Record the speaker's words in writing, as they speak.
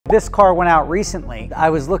This car went out recently. I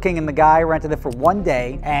was looking and the guy rented it for 1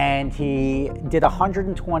 day and he did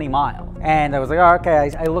 120 miles. And I was like, oh,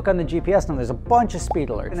 okay, I look on the GPS and there's a bunch of speed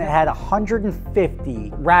alerts. And it had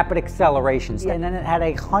 150 rapid accelerations. And then it had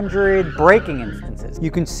 100 braking instances.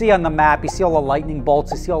 You can see on the map, you see all the lightning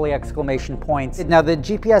bolts, you see all the exclamation points. Now the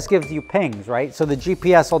GPS gives you pings, right? So the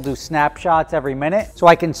GPS will do snapshots every minute. So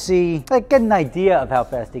I can see, like, get an idea of how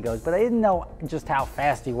fast he goes, but I didn't know just how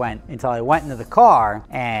fast he went until I went into the car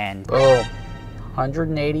and boom,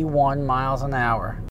 181 miles an hour.